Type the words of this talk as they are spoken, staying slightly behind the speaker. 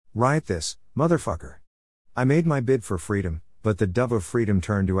Riot this, motherfucker. I made my bid for freedom, but the dove of freedom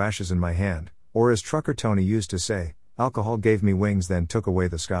turned to ashes in my hand, or as Trucker Tony used to say, alcohol gave me wings then took away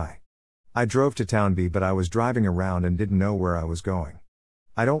the sky. I drove to Town B but I was driving around and didn't know where I was going.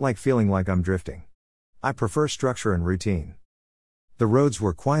 I don't like feeling like I'm drifting. I prefer structure and routine. The roads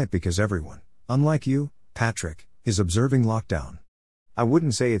were quiet because everyone, unlike you, Patrick, is observing lockdown. I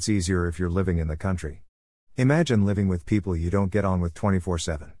wouldn't say it's easier if you're living in the country. Imagine living with people you don't get on with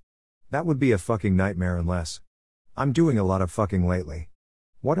 24/7. That would be a fucking nightmare unless. I'm doing a lot of fucking lately.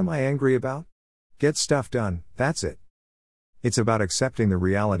 What am I angry about? Get stuff done, that's it. It's about accepting the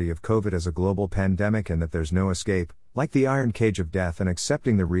reality of COVID as a global pandemic and that there's no escape, like the iron cage of death, and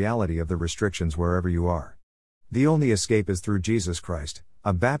accepting the reality of the restrictions wherever you are. The only escape is through Jesus Christ,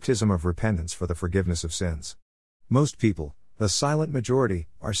 a baptism of repentance for the forgiveness of sins. Most people, the silent majority,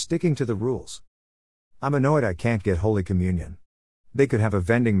 are sticking to the rules. I'm annoyed I can't get Holy Communion. They could have a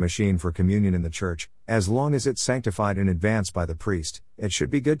vending machine for communion in the church, as long as it's sanctified in advance by the priest, it should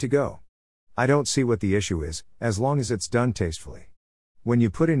be good to go. I don't see what the issue is, as long as it's done tastefully. When you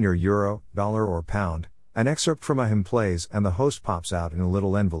put in your euro, dollar or pound, an excerpt from a hymn plays and the host pops out in a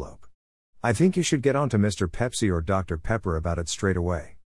little envelope. I think you should get on to Mr. Pepsi or Dr. Pepper about it straight away.